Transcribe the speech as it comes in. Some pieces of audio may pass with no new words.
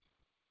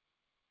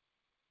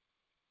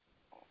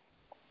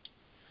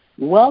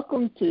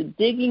Welcome to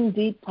Digging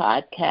Deep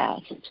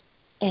Podcast.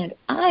 And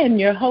I am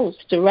your host,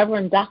 the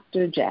Reverend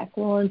Dr.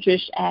 Jacqueline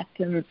Trish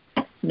Atkins,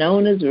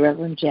 known as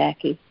Reverend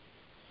Jackie.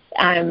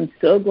 I'm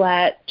so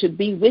glad to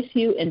be with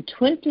you in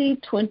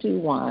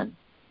 2021.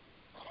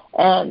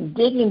 And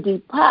Digging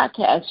Deep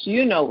Podcast,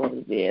 you know what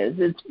it is.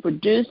 It's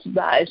produced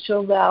by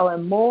Chauvel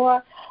and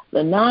More, the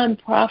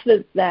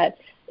nonprofit that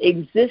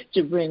exists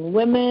to bring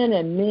women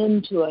and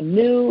men to a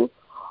new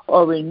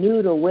or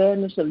renewed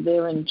awareness of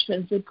their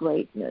intrinsic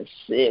greatness.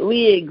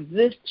 We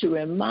exist to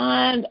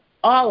remind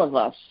all of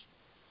us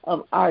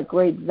of our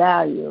great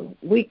value.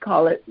 We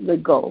call it the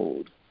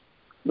gold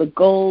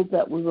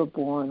that we were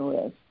born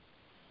with.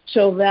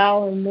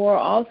 Chauvel and More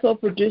also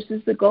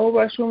produces the Gold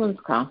Rush Women's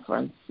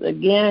Conference,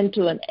 again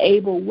to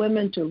enable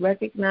women to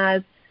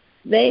recognize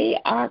they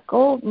are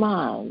gold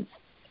mines.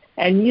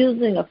 And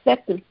using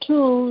effective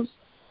tools,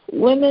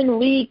 women,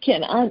 we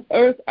can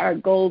unearth our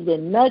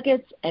golden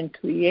nuggets and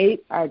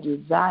create our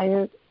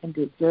desired and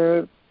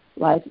deserved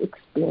life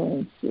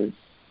experiences.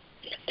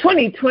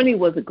 2020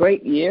 was a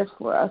great year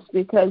for us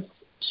because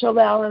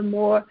Chauvel and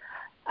More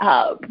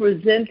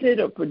presented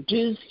or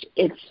produced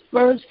its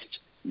first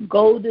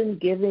Golden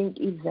Giving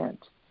event.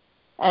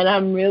 And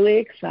I'm really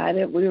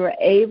excited. We were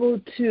able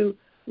to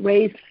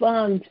raise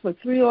funds for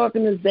 3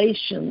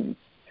 organizations,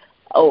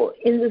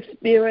 In the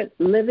Spirit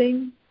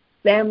Living,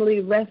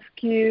 Family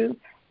Rescue,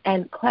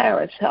 and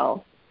Claris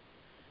Health,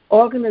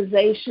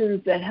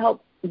 organizations that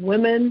help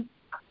women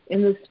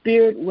in the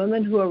spirit,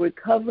 women who are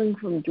recovering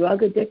from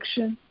drug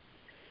addiction,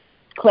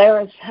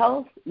 Claris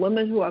Health,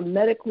 women who are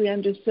medically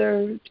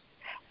underserved,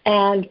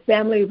 and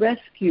Family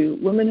Rescue,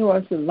 women who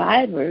are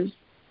survivors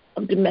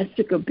of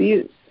domestic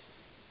abuse.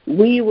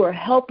 We were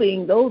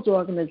helping those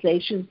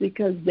organizations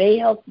because they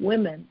help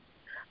women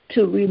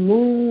to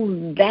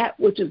remove that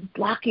which is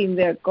blocking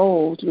their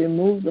goals, to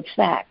remove the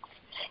facts.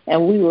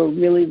 And we were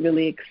really,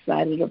 really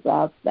excited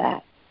about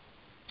that.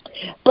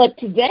 But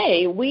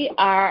today we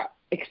are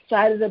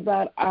excited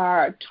about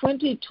our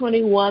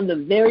 2021, the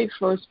very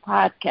first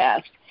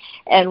podcast.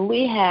 And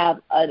we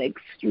have an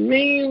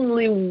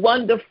extremely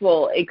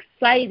wonderful,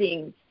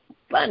 exciting,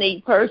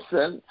 funny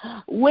person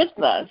with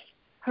us.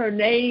 Her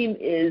name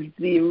is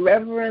the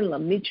Reverend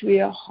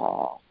Lametria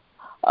Hall.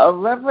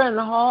 Reverend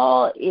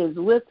Hall is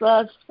with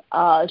us.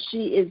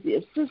 She is the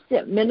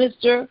assistant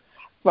minister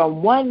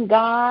from One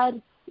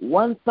God,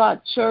 One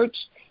Thought Church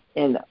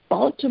in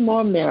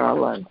Baltimore,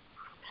 Maryland.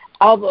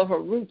 Although her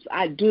roots,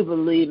 I do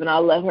believe, and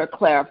I'll let her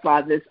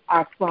clarify this,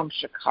 are from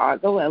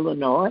Chicago,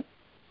 Illinois.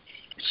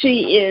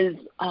 She's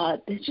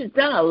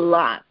done a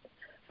lot,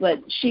 but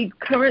she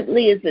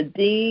currently is the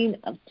Dean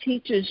of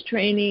Teachers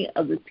Training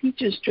of the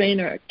Teachers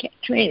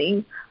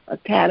Training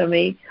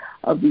Academy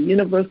of the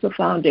Universal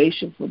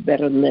Foundation for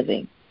Better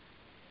Living.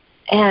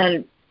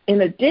 And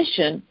in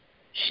addition,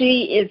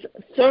 she is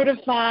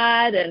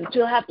certified, and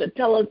she'll have to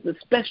tell us the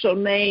special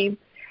name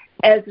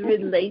as it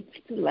relates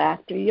to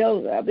laughter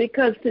yoga,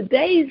 because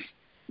today's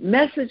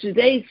message,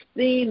 today's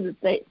theme,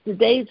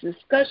 today's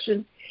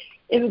discussion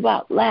is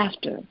about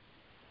laughter.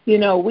 You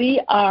know,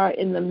 we are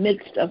in the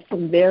midst of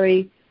some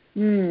very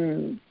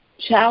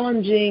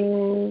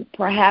challenging,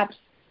 perhaps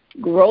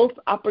growth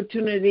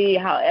opportunity,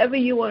 however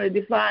you want to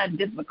define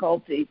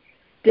difficulty,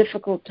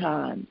 difficult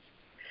times.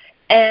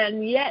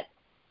 And yet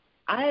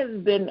I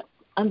have been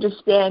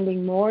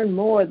understanding more and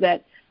more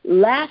that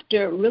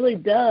laughter really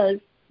does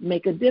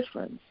make a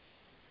difference.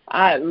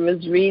 I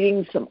was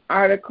reading some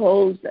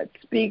articles that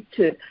speak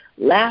to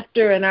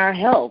laughter and our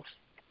health.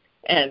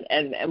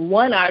 And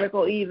one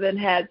article even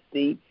had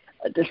the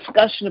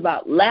discussion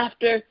about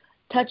laughter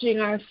touching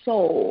our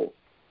soul.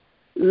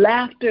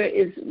 Laughter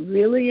is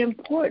really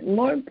important,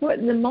 more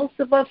important than most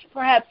of us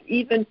perhaps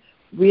even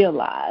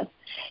realize.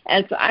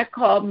 And so I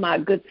called my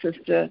good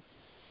sister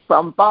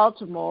from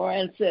Baltimore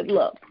and said,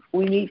 look,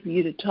 we need for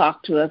you to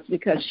talk to us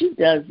because she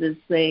does this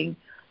thing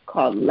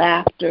called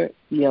laughter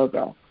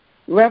yoga.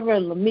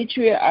 Reverend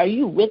Lametria, are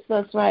you with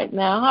us right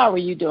now? How are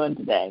you doing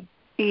today?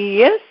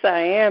 Yes, I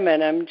am,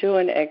 and I'm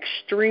doing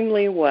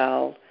extremely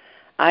well.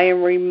 I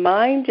am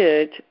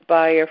reminded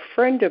by a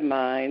friend of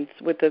mine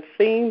with the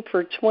theme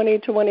for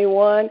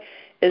 2021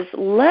 is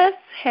let's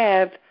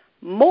have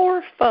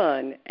more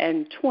fun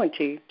in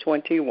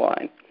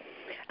 2021.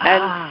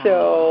 And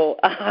so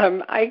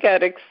I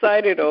got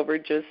excited over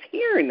just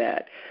hearing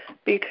that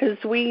because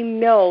we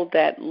know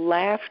that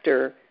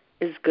laughter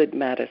is good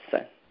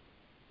medicine.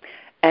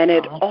 And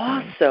it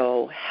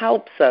also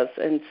helps us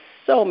in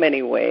so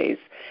many ways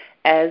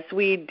as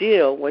we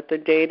deal with the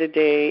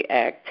day-to-day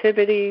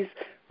activities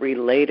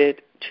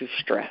related to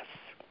stress.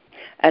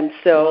 And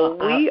so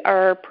we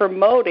are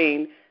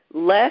promoting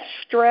less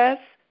stress,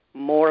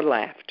 more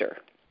laughter.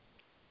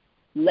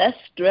 Less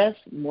stress,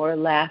 more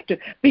laughter.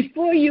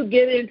 Before you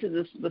get into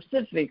the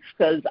specifics,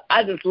 because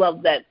I just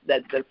love that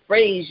the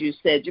phrase you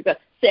said. You said,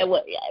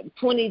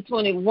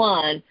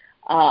 2021,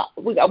 I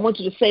want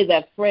you to say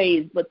that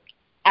phrase, but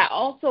I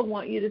also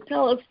want you to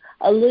tell us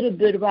a little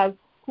bit about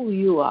who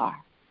you are.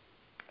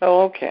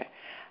 Oh, okay.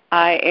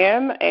 I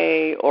am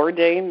a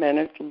ordained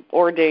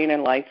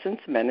and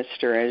licensed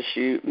minister, as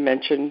you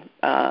mentioned,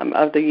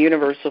 of the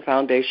Universal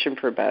Foundation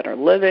for Better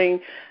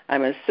Living.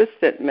 I'm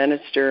assistant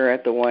minister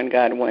at the One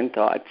God, One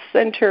Thought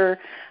Center.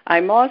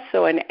 I'm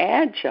also an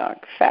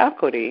adjunct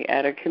faculty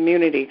at a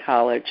community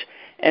college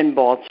in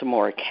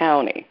Baltimore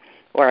County,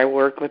 where I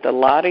work with a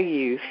lot of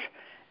youth,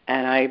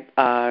 and I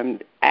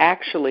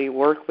actually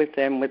work with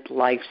them with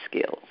life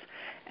skills.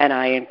 And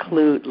I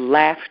include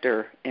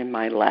laughter in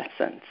my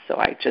lessons. So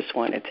I just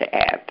wanted to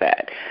add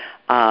that.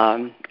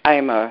 I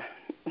am a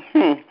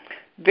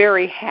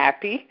very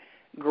happy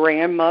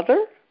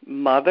grandmother,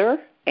 mother,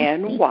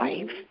 and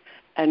wife.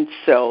 And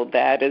so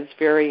that is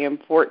very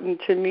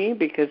important to me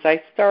because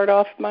I start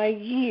off my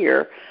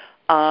year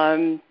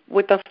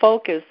with a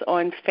focus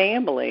on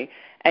family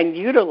and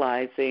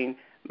utilizing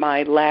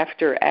my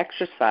laughter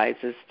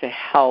exercises to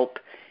help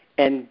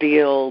and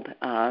build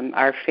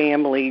our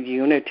family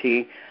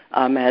unity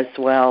as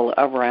well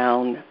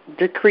around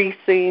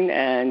decreasing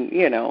and,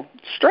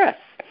 stress.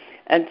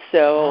 And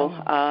so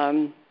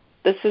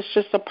this is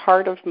just a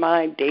part of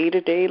my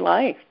day-to-day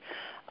life.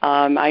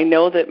 I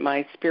know that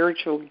my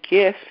spiritual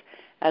gift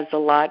has a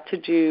lot to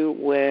do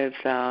with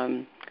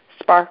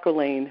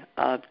sparkling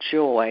of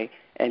joy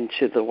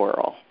into the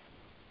world.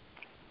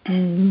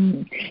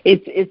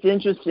 It's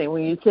interesting.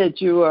 When you said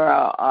you were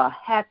a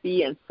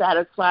happy and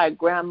satisfied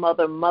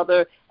grandmother,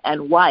 mother,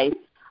 and wife,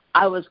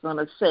 I was going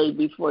to say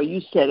before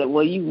you said it,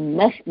 well, you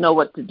must know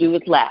what to do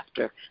with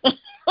laughter.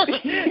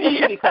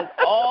 Because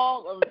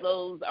all of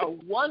those are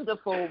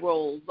wonderful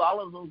roles.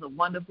 All of those are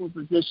wonderful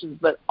positions,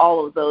 but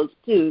all of those,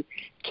 too,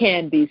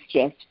 can be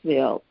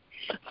stress-filled.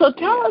 So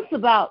tell us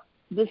about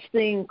this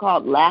thing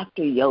called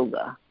laughter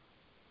yoga.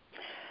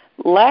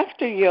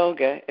 Laughter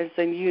yoga is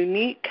a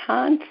unique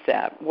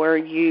concept where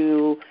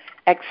you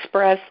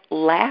express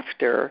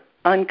laughter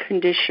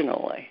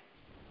unconditionally.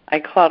 I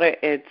call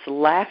it's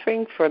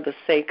laughing for the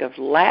sake of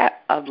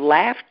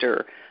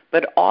laughter,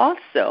 but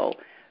also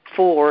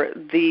for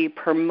the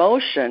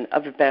promotion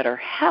of better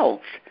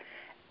health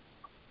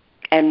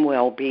and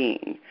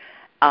well-being.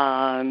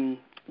 I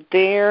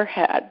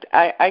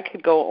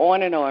could go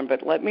on and on,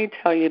 but let me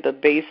tell you the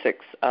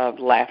basics of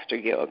laughter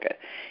yoga.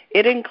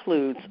 It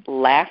includes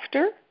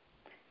laughter,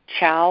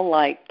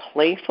 childlike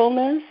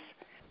playfulness,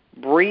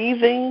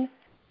 breathing,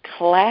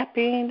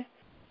 clapping,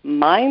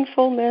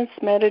 mindfulness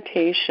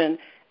meditation,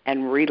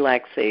 and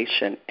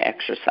relaxation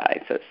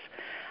exercises.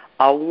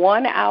 A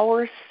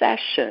 1-hour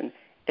session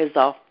is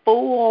a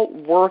full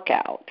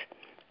workout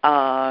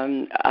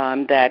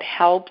that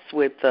helps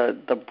with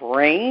the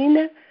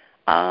brain,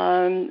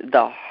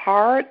 the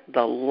heart,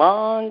 the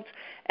lungs,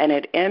 and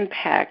it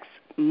impacts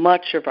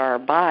much of our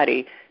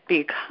body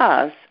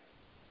because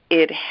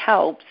it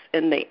helps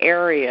in the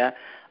area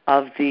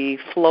of the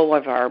flow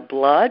of our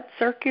blood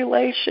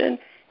circulation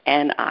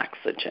and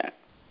oxygen.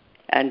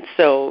 And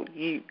so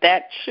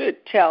that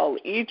should tell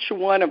each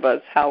one of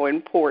us how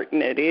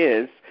important it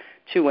is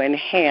to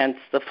enhance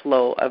the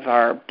flow of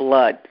our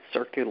blood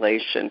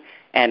circulation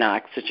and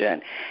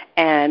oxygen.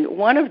 And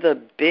one of the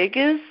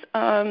biggest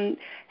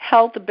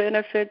health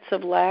benefits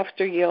of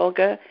laughter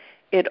yoga,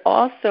 it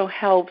also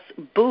helps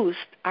boost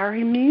our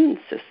immune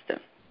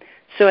system.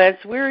 So as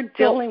we're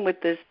dealing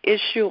with this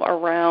issue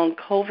around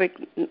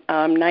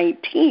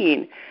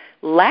COVID-19,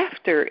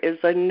 laughter is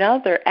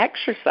another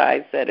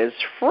exercise that is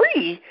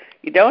free.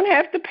 You don't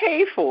have to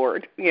pay for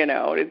it.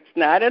 It's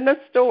not in the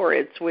store.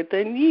 It's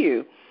within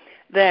you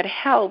that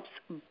helps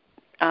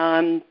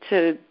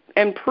to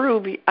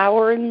improve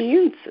our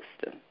immune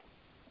system.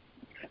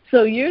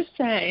 So you're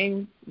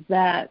saying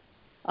that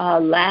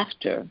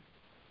laughter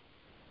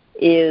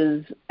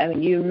is,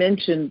 you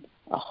mentioned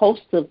a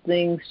host of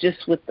things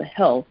just with the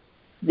health,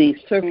 the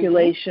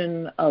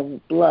circulation of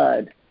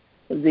blood,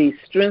 the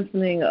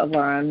strengthening of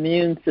our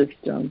immune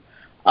system.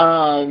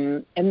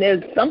 And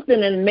there's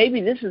something, and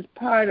maybe this is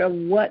part of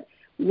what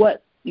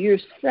you're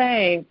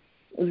saying,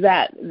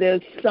 that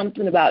there's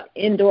something about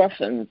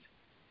endorphins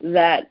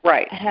that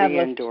have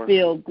us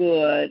feel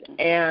good.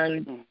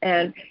 And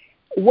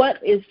what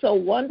is so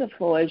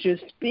wonderful as you're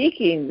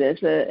speaking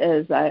this,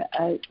 as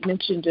I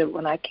mentioned it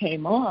when I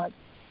came on,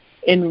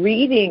 in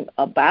reading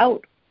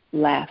about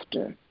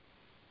laughter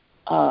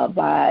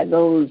by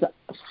those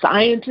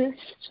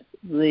scientists,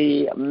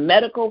 the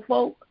medical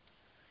folk,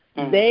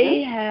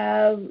 they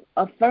have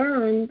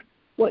affirmed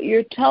what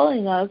you're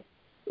telling us,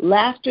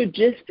 laughter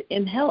just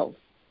in health.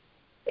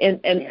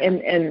 And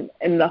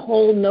the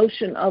whole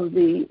notion of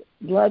the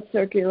blood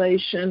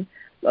circulation,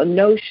 the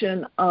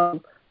notion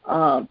of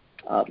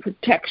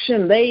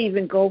protection. They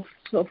even go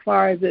so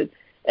far as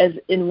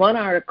in one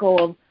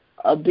article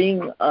of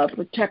being a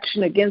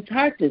protection against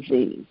heart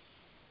disease.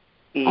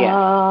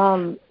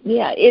 The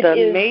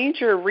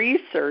major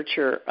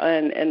researcher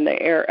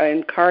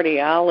in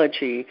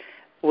cardiology,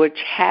 which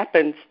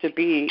happens to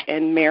be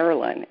in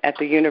Maryland, at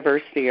the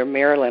University of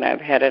Maryland.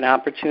 I've had an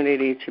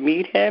opportunity to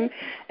meet him,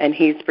 and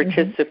he's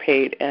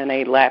participated in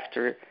a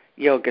laughter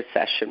yoga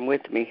session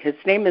with me. His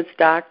name is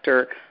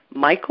Dr.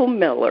 Michael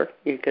Miller.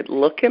 You could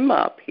look him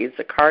up. He's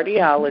a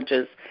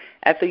cardiologist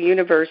at the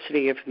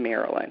University of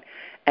Maryland.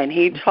 And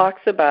he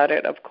talks about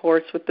it, of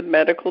course, with the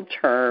medical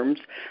terms.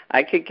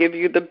 I could give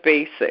you the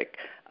basic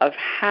of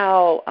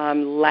how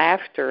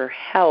laughter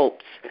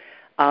helps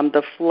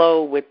the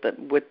flow with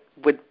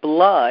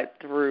blood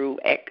through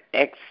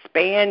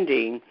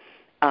expanding.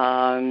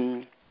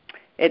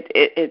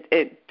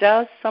 It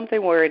does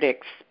something where it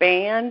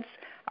expands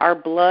our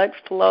blood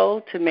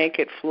flow to make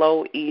it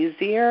flow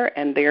easier,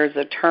 and there's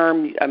a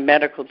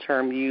medical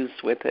term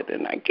used with it,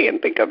 and I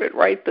can't think of it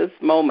right this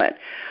moment.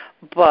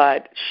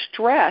 But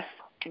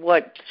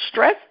what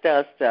stress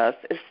does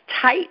is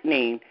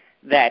tightening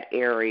that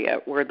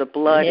area where the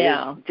blood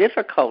is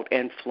difficult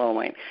in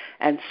flowing.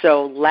 And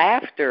so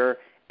laughter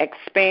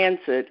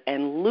expands it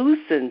and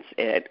loosens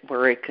it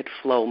where it could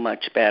flow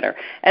much better.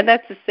 And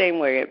that's the same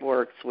way it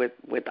works with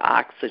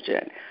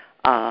oxygen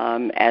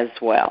as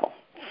well.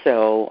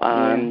 So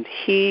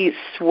he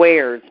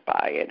swears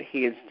by it.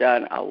 He has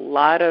done a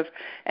lot of,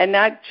 and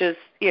not just,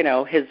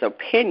 his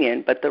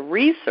opinion, but the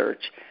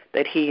research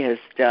that he has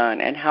done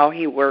and how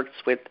he works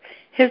with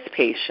his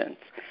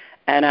patients.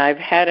 And I've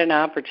had an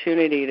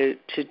opportunity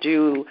to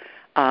do,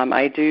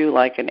 I do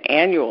like an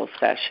annual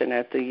session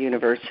at the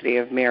University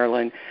of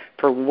Maryland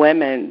for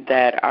women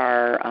that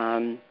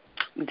are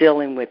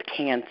dealing with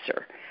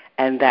cancer.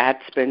 And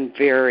that's been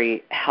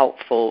very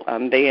helpful.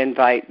 They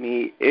invite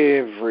me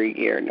every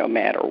year, no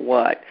matter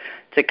what,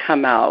 to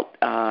come out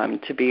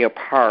to be a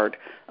part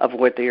of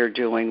what they are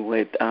doing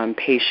with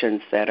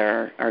patients that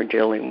are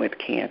dealing with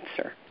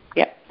cancer.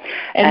 Yep.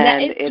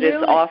 And it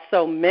is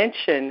also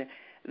mentioned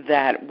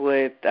that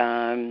with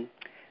the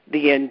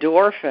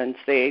endorphins,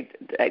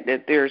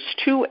 there's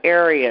two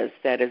areas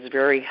that is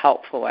very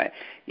helpful.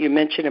 You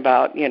mentioned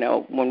about,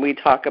 when we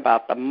talk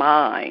about the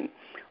mind,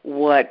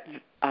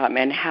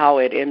 and how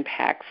it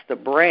impacts the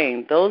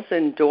brain, those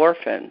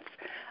endorphins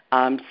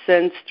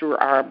sends through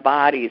our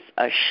bodies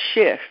a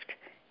shift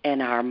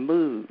in our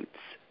moods.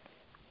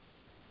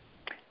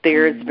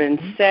 There's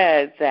been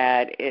said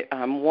that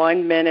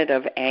 1 minute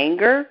of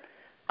anger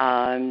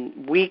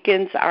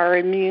weakens our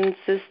immune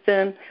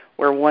system,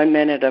 where 1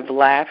 minute of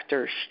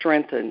laughter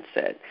strengthens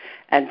it.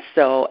 And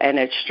so,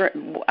 it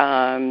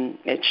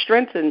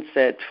strengthens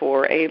it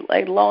for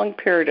a long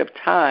period of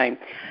time.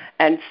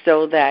 And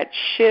so that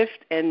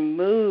shift in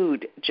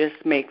mood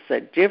just makes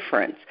a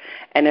difference.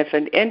 And if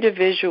an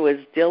individual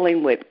is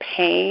dealing with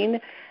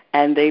pain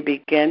and they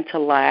begin to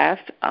laugh,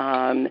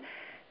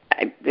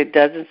 it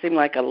doesn't seem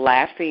like a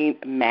laughing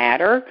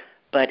matter,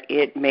 but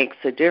it makes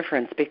a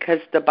difference because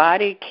the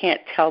body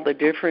can't tell the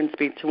difference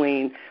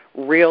between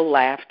real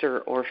laughter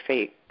or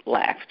fake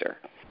laughter.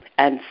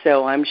 And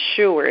so I'm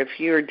sure if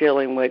you're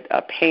dealing with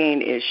a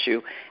pain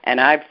issue,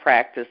 and I've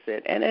practiced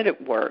it, and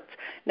it works,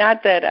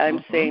 not that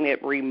I'm saying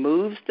it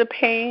removes the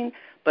pain,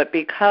 but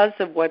because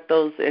of what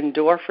those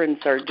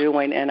endorphins are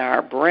doing in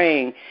our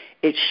brain,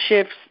 it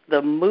shifts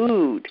the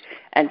mood.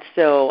 And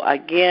so,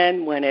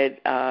 again, when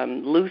it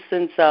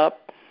loosens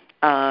up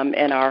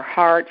in our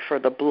heart for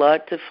the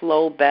blood to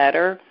flow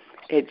better,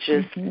 it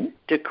just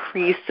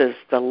decreases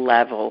the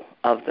level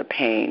of the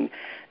pain.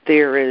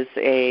 There is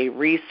a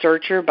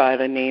researcher by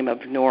the name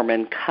of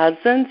Norman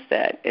Cousins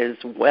that is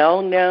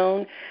well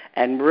known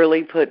and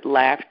really put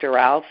laughter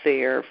out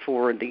there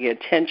for the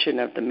attention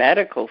of the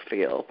medical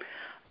field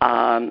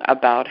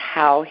about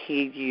how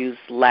he used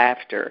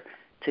laughter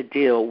to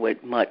deal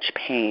with much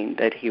pain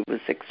that he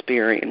was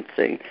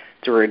experiencing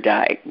through a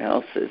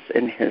diagnosis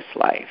in his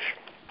life.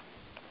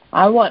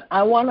 I want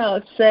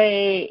to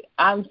say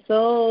I'm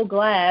so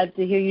glad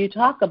to hear you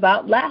talk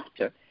about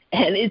laughter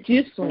and its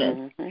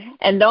usefulness.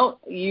 And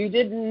you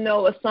didn't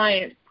know a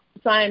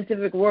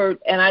scientific word,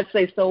 and I'd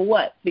say so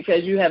what,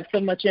 because you have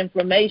so much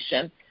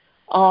information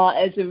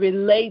as it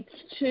relates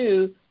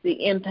to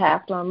the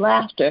impact on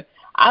laughter.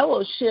 I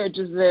will share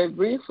just very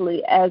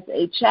briefly, as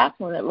a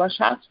chaplain at Rush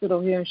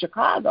Hospital here in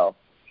Chicago,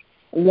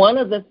 one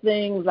of the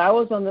things, I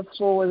was on the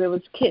floor where there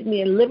was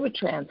kidney and liver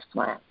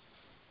transplants,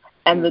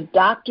 and the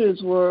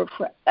doctors were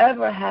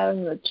forever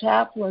having the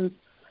chaplains,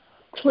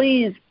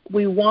 please,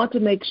 we want to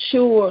make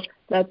sure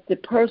that the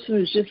person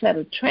who's just had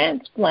a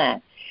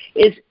transplant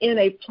is in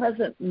a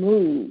pleasant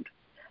mood.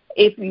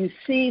 If you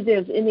see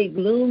there's any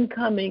gloom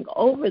coming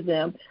over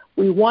them,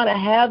 we want to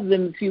have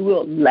them, if you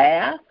will,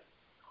 laugh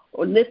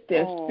or lift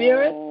their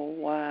spirit.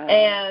 Wow.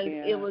 And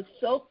it was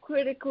so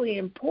critically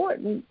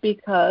important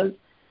because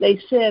they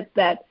said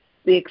that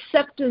the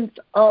acceptance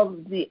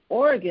of the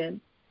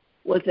organ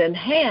was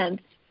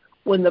enhanced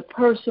when the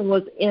person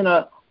was in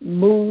a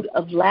mood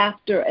of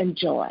laughter and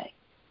joy.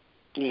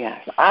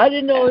 Yes. I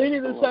didn't know any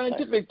of the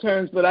scientific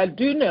terms, but I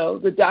do know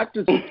the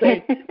doctors would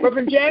say,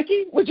 Reverend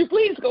Jackie, would you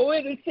please go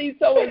in and see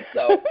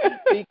so-and-so,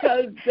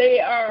 because they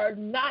are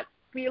not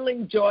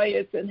feeling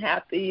joyous and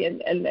happy,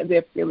 and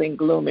they're feeling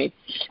gloomy.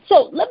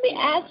 So let me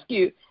ask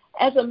you,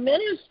 as a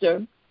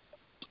minister,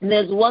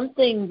 there's one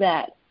thing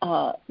that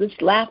this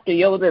laughter,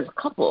 there's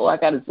a couple, I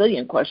got a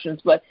zillion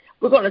questions, but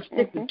we're going to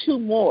stick to two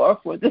more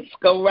for this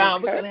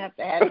go-round. We're going to have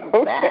to add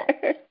you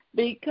back,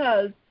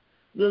 because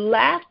the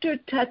laughter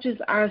touches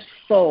our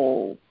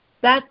soul.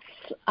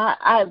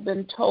 I've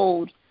been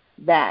told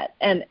that.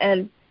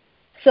 And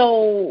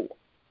so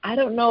I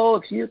don't know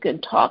if you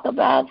can talk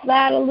about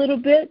that a little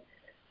bit.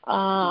 Yes,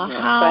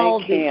 How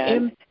I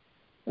can.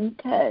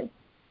 okay.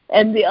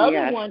 And the other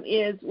Yes. one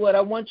is what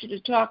I want you to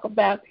talk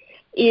about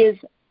is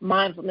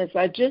mindfulness.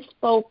 I just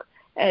spoke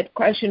at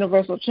Christ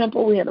Universal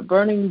Temple. We had a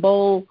Burning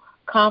Bowl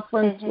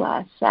conference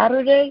last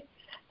Saturday,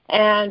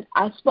 and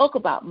I spoke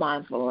about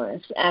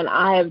mindfulness. And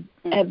I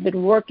have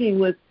been working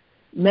with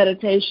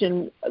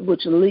meditation,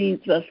 which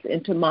leads us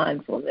into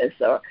mindfulness.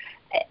 So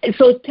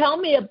tell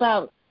me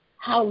about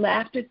how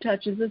laughter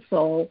touches the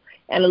soul,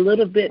 and a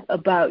little bit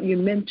about, you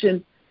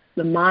mentioned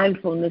the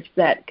mindfulness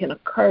that can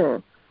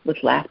occur with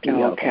laughter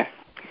yoga. Okay.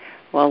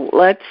 Well,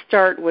 let's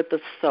start with the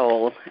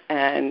soul,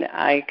 and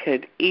I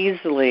could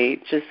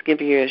easily just give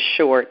you a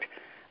short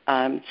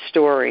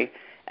story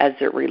as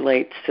it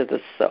relates to the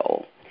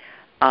soul.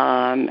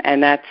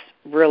 And that's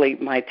really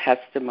my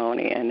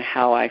testimony and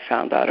how I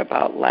found out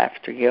about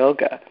laughter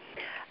yoga.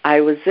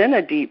 I was in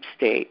a deep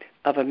state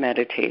of a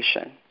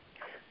meditation.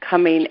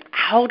 Coming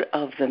out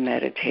of the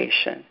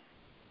meditation,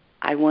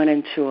 I went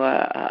into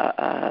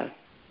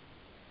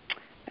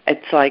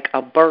it's like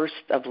a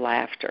burst of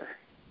laughter.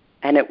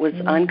 And it was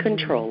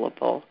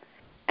uncontrollable,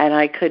 and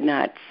I could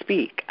not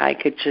speak. I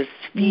could just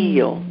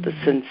feel the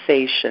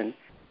sensation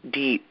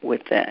deep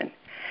within.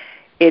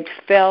 It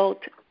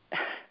felt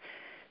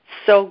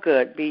so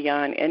good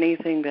beyond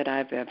anything that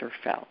I've ever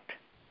felt.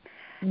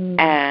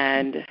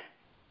 And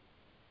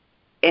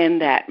in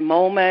that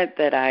moment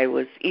that I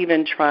was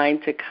even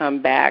trying to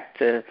come back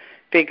to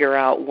figure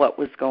out what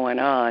was going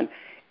on,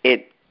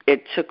 it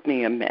took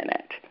me a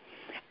minute.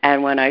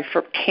 And when I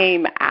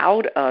came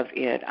out of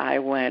it, I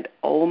went,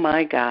 oh,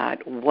 my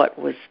God, what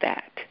was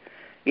that?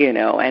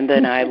 And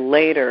then I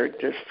later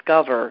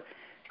discover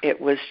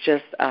it was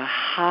just a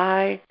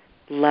high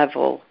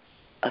level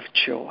of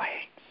joy.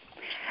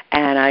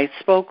 And I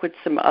spoke with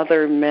some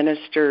other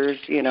ministers,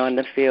 in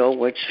the field,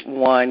 which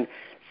one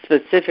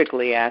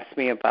specifically asked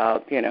me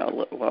about,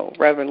 well,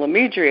 Reverend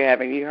Lemidri,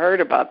 haven't you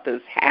heard about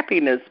this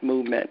happiness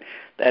movement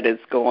that is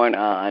going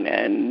on?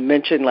 And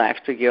mentioned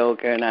laughter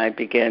yoga, and I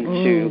began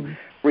to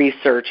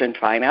research and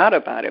find out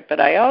about it. But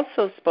I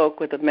also spoke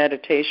with a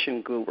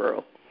meditation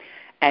guru,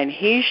 and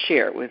he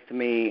shared with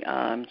me,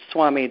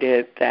 Swami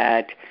did,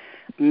 that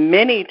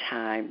many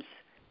times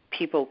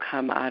people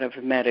come out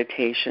of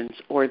meditations,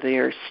 or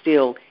they're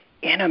still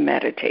in a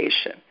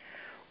meditation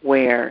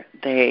where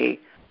they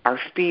are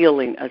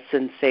feeling a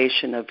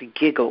sensation of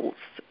giggles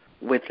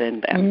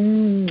within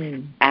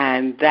them.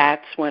 And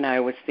that's when I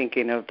was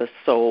thinking of the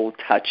soul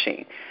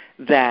touching,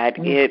 that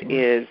it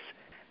is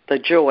the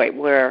joy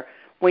where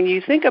when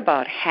you think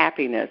about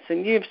happiness,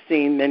 and you've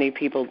seen many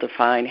people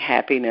define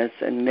happiness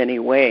in many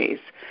ways,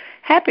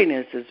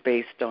 happiness is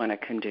based on a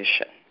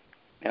condition,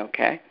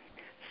 okay?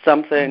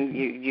 Something,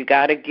 you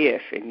got a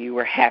gift and you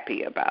were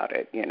happy about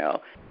it,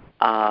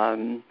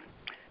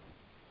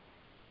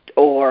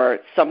 or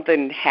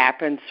something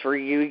happens for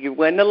you, you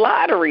win the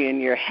lottery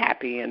and you're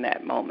happy in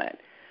that moment.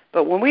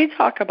 But when we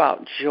talk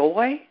about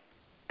joy,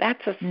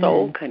 that's a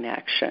soul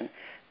connection.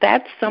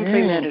 That's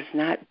something that is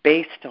not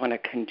based on a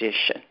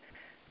condition.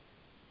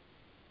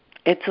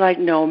 It's like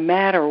no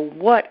matter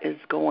what is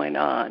going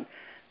on,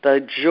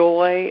 the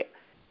joy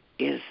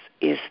is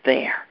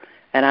there.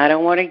 And I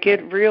don't want to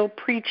get real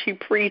preachy,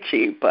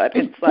 but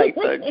it's like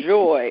the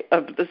joy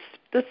of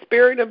the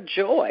spirit of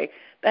joy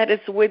that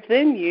is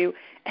within you,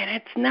 and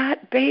it's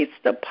not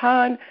based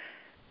upon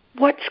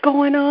what's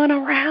going on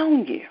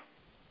around you.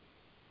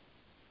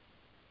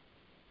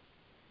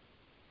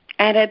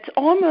 And it's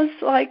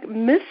almost like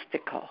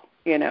mystical,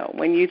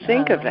 when you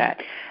think of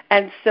that.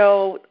 And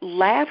so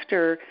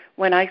laughter,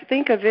 when I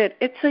think of it,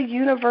 it's a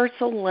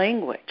universal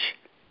language.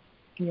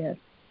 Yes.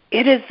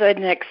 It is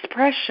an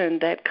expression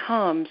that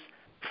comes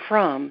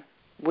from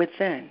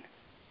within.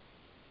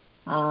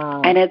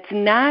 And it's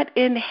not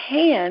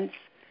enhanced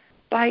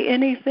by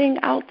anything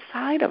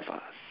outside of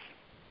us.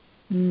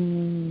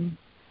 And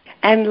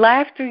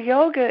laughter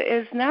yoga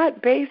is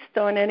not based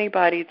on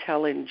anybody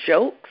telling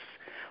jokes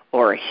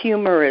or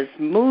humorous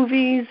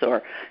movies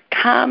or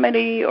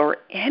comedy or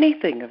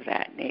anything of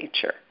that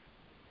nature.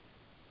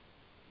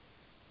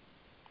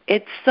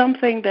 It's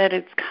something that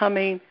is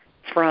coming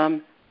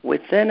from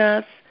within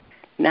us,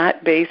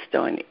 not based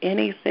on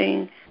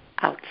anything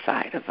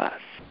outside of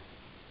us.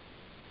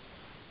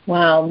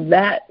 Wow,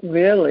 that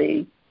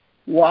really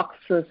walks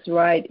us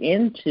right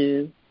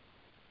into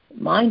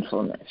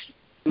mindfulness.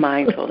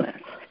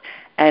 Mindfulness.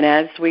 And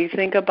as we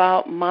think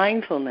about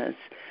mindfulness,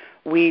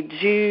 we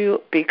do,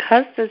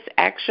 because this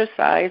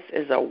exercise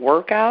is a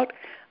workout,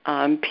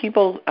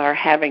 people are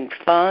having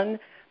fun,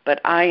 but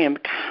I am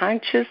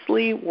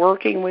consciously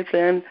working with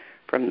them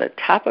from the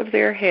top of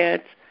their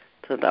heads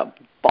to the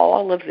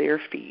ball of their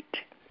feet.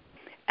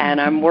 And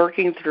I'm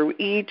working through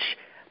each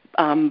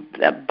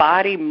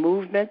body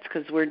movements,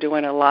 because we're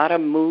doing a lot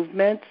of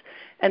movements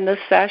in the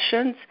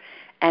sessions.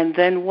 And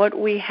then what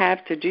we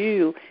have to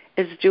do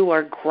is do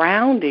our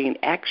grounding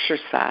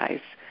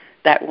exercise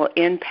that will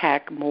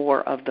impact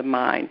more of the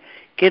mind,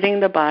 getting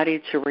the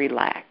body to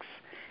relax.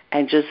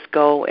 and just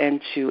go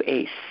into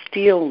a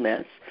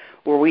stillness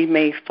where we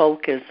may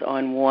focus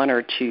on one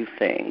or two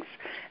things.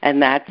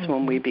 And that's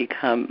when we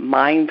become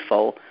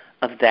mindful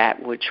of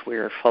that which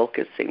we're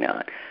focusing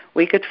on.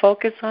 We could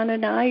focus on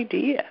an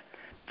idea.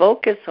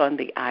 Focus on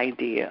the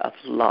idea of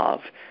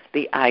love,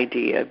 the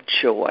idea of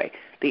joy,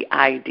 the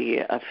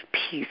idea of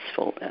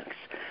peacefulness.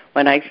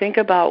 When I think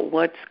about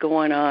what's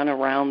going on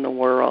around the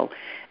world,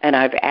 and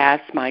I've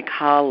asked my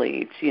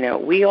colleagues,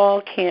 we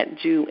all can't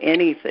do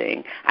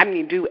anything.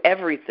 Do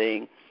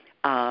everything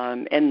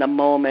in the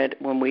moment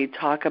when we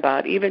talk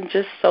about even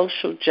just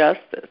social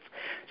justice.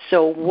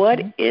 So what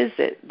is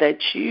it that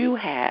you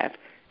have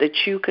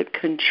that you could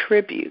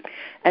contribute?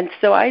 And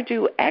so I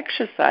do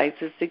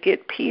exercises to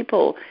get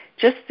people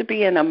just to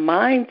be in a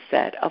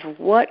mindset of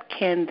what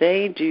can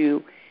they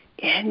do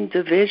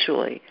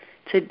individually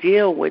to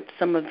deal with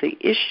some of the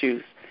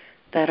issues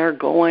that are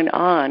going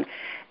on.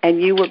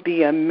 And you would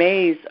be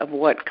amazed of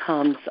what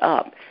comes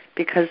up,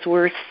 because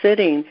we're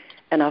sitting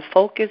in a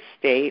focused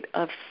state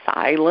of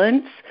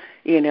silence,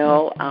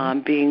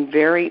 being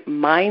very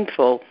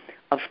mindful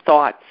of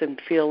thoughts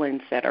and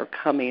feelings that are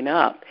coming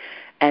up.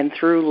 And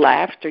through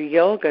laughter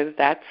yoga,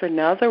 that's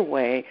another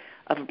way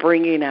of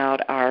bringing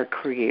out our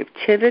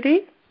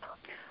creativity.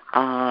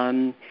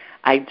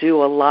 I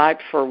do a lot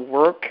for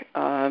work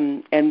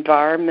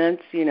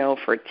environments,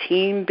 for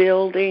team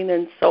building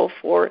and so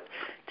forth,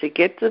 to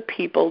get the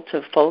people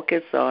to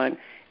focus on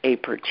a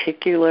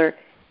particular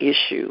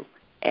issue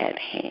at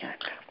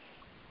hand.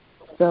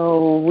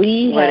 So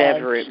we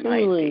whatever have it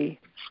might be.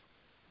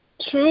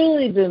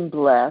 Truly been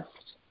blessed.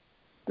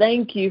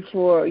 Thank you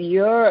for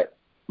your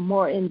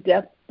more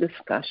in-depth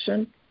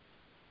discussion.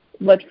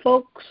 But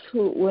folks,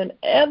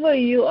 whenever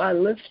you are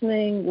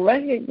listening,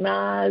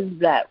 recognize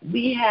that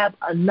we have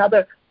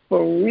another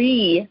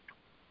free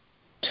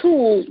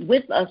tool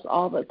with us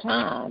all the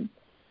time.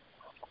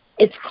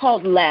 It's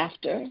called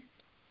laughter.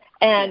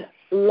 And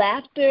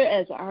laughter,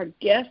 as our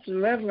guest,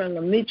 Reverend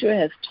Lemitra,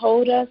 has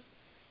told us,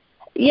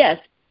 yes,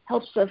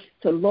 helps us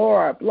to lower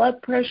our blood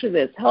pressure.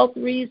 There's health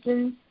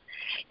reasons.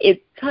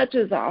 It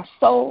touches our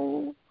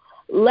soul.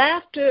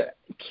 Laughter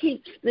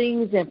keeps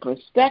things in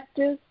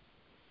perspective.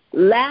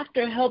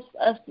 Laughter helps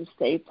us to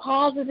stay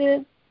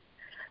positive.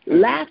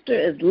 Laughter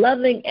is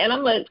loving. And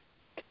I'm going to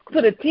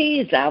put a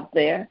tease out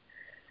there.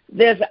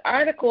 There's an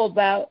article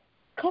about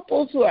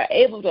couples who are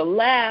able to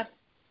laugh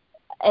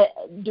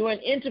during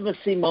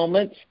intimacy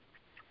moments.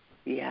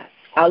 Yes.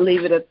 I'll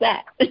leave it at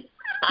that. Yes.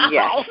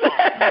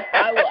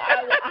 I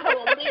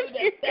will leave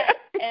it at that.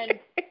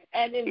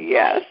 And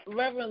invite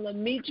Reverend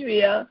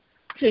Lemitra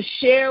to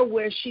share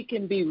where she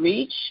can be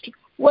reached.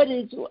 We're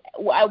going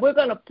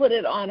to put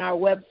it on our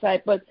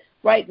website, but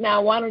right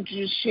now, why don't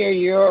you just share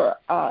your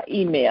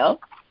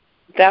email?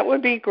 That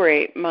would be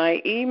great.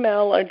 My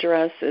email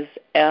address is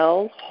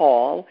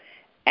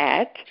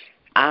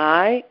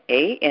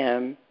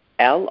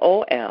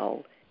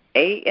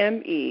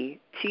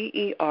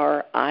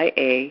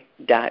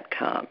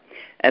lhall@IAMLOLAMETERIA.com,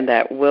 and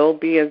that will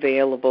be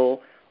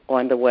available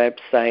on the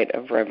website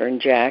of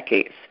Reverend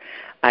Jackie's.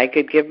 I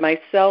could give my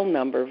cell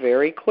number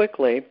very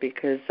quickly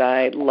because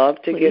I love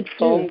to get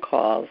phone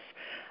calls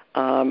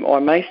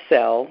on my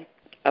cell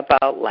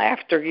about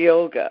laughter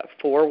yoga,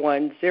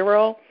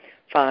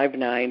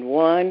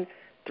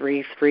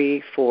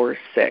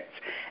 410-591-3346.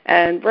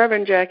 And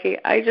Reverend Jackie,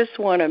 I just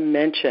want to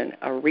mention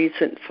a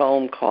recent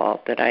phone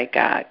call that I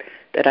got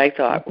that I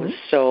thought was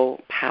so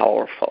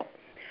powerful.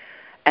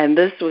 And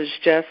this was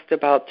just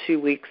about 2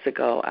 weeks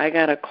ago. I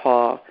got a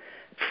call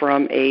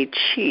from a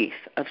chief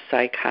of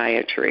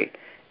psychiatry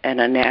in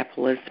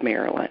Annapolis,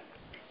 Maryland,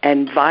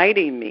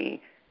 inviting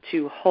me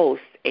to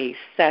host a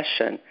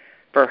session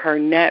for her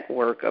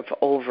network of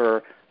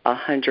over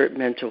 100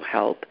 mental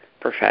health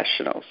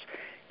professionals,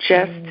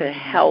 just to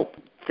help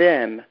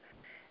them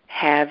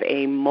have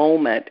a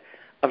moment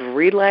of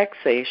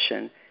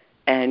relaxation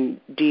and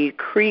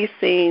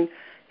decreasing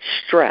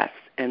stress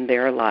in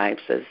their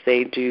lives as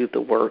they do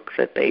the work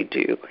that they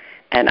do.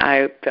 And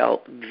I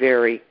felt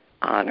very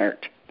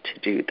honored to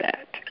do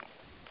that.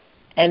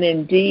 And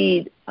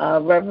indeed,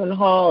 Reverend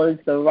Hall is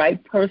the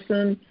right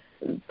person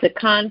to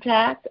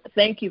contact.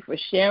 Thank you for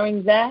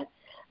sharing that.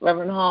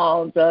 Reverend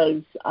Hall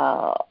does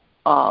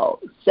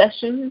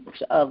sessions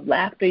of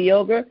laughter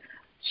yoga.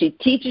 She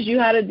teaches you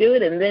how to do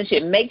it, and then she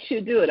makes you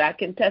do it. I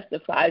can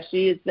testify.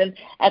 She has been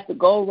at the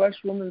Gold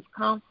Rush Women's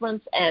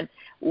Conference, and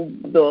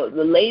the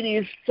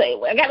ladies say,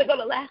 well, I got to go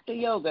to laughter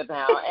yoga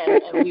now.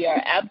 And we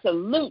are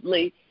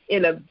absolutely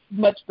in a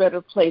much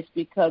better place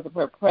because of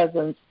her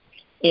presence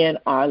in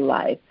our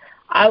life.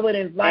 I would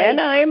invite... And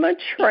I'm a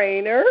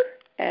trainer,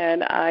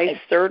 and I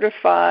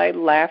certify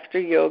laughter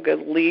yoga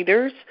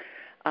leaders,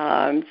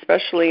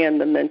 especially in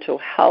the mental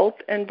health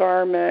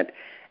environment,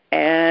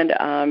 and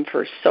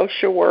for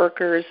social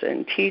workers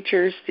and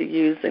teachers to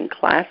use in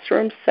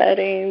classroom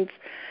settings,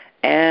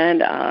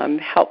 and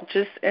help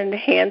just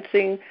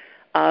enhancing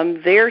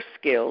their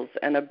skills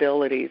and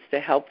abilities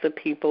to help the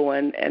people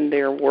in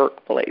their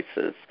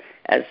workplaces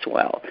as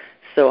well.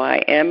 So I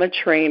am a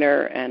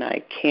trainer, and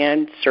I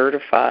can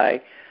certify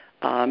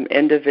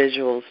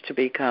individuals to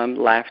become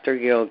laughter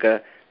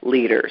yoga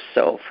leaders.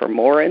 So for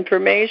more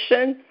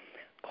information,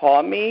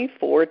 call me,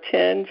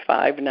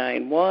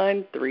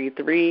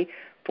 410-591-3346,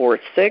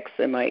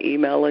 and my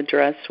email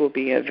address will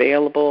be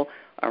available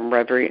on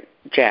Reverend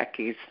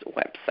Jackie's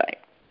website.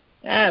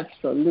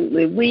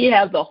 Absolutely. We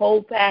have the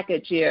whole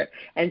package here,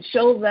 and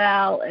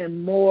Chauvel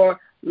and More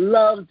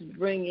loves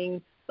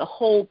bringing the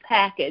whole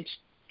package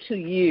to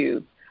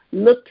you.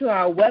 Look to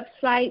our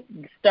website,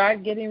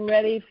 start getting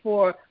ready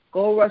for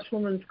Gold Rush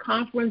Women's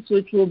Conference,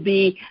 which will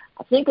be,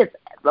 I think it's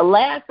the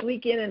last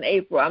weekend in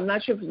April. I'm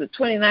not sure if it's the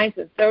 29th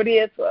and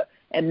 30th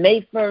and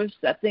May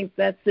 1st. I think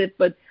that's it.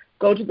 But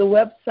go to the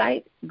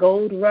website,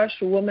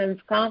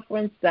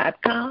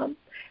 goldrushwomensconference.com,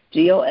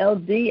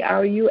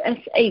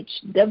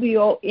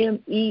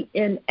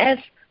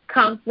 GOLDRUSHWOMENS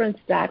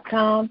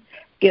conference.com.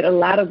 Get a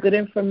lot of good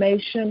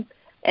information.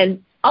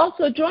 And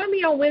also join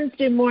me on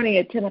Wednesday morning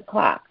at 10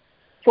 o'clock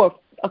for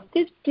a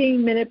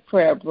 15-minute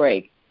prayer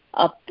break.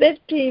 A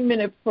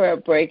 15-minute prayer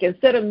break.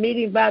 Instead of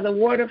meeting by the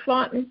water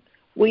fountain,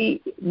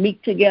 we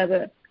meet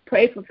together,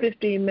 pray for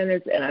 15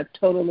 minutes, and are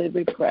totally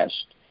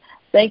refreshed.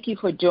 Thank you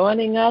for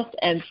joining us,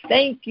 and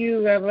thank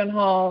you, Reverend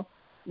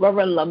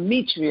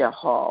Lametria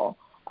Hall,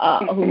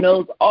 who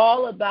knows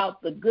all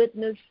about the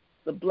goodness,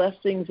 the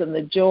blessings, and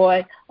the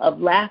joy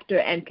of laughter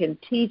and can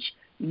teach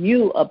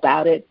you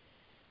about it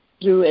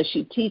through as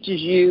she teaches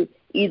you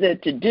either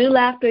to do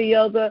laughter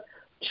yoga,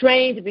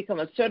 train to become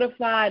a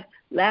certified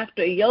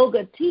laughter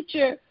yoga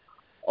teacher,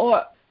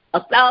 or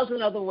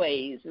 1,000 other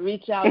ways.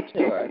 Reach out to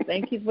her.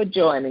 Thank you for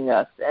joining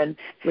us. And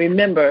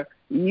remember,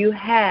 you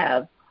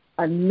have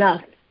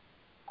enough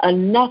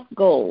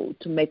gold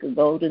to make a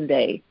golden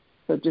day.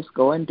 So just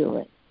go and do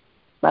it.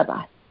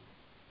 Bye-bye.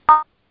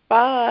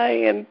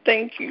 Bye, and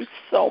thank you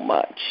so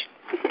much.